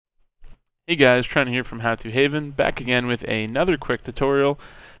Hey guys, Trent here from How to Haven, back again with another quick tutorial.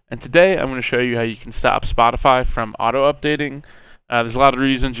 And today I'm going to show you how you can stop Spotify from auto-updating. There's a lot of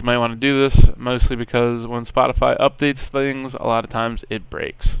reasons you might want to do this, mostly because when Spotify updates things, a lot of times it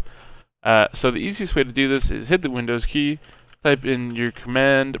breaks. So the easiest way to do this is hit the Windows key, type in your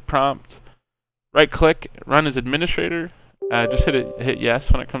command prompt, right-click, run as administrator, just hit yes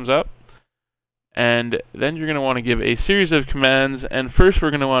when it comes up. And then you're going to want to give a series of commands, and first we're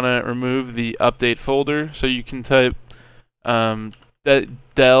going to want to remove the update folder, so you can type del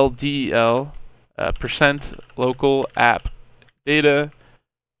percent local app data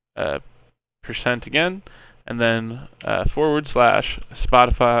percent again, and then /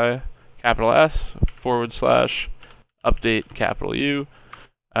 Spotify capital S / update capital U,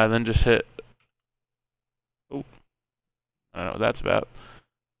 then just hit, oh, I don't know what that's about,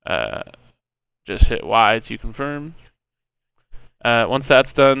 just hit Y to confirm. Once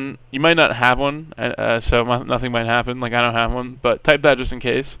that's done, you might not have one, so nothing might happen, like I don't have one, but type that just in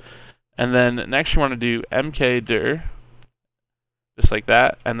case. And then next you want to do mkdir, just like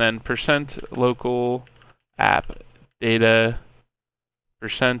that, and then percent local app data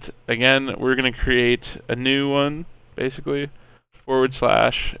percent. Again, we're going to create a new one, basically,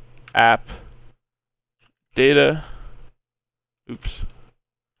 / app data,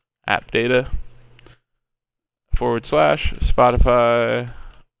 app data, / Spotify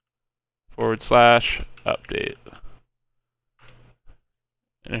 / update,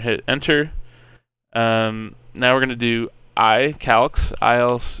 and hit enter. Now we're going to do icacls,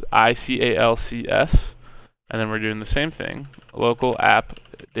 icalcs, and then we're doing the same thing, local app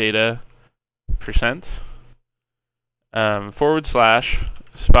data percent, / Spotify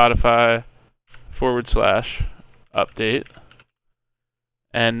 / update.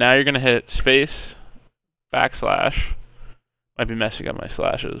 And now you're going to hit space, backslash, might be messing up my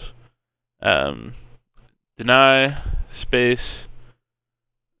slashes, deny, space,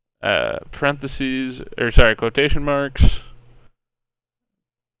 parentheses, quotation marks,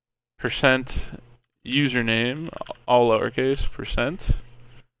 percent username, all lowercase, percent,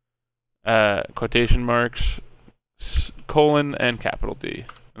 quotation marks, colon, and capital D,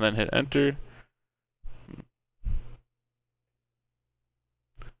 and then hit enter.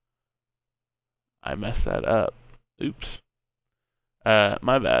 I messed that up. Oops.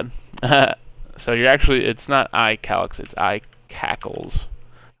 My bad. So it's not icacls, it's icacls.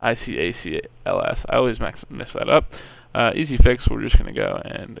 icacls. I always mess that up. Easy fix, we're just going to go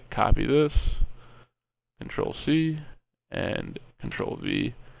and copy this, Control C, and Control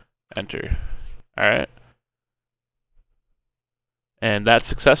V, enter. Alright. And that's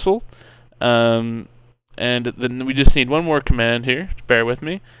successful. And then we just need one more command here, bear with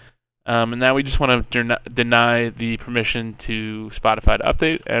me. And now we just want to deny the permission to Spotify to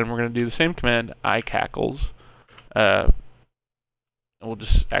update, and we're going to do the same command, icacls. And we'll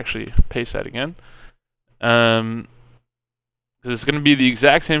just actually paste that again. Because it's going to be the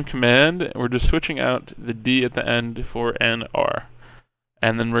exact same command, we're just switching out the D at the end for an R.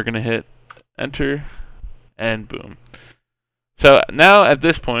 And then we're going to hit enter, and boom. So now at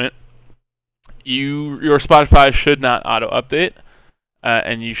this point, your Spotify should not auto-update.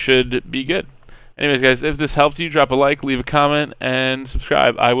 And you should be good. Anyways, guys, if this helped you, drop a like, leave a comment, and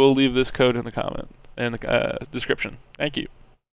subscribe. I will leave this code in the description. Thank you.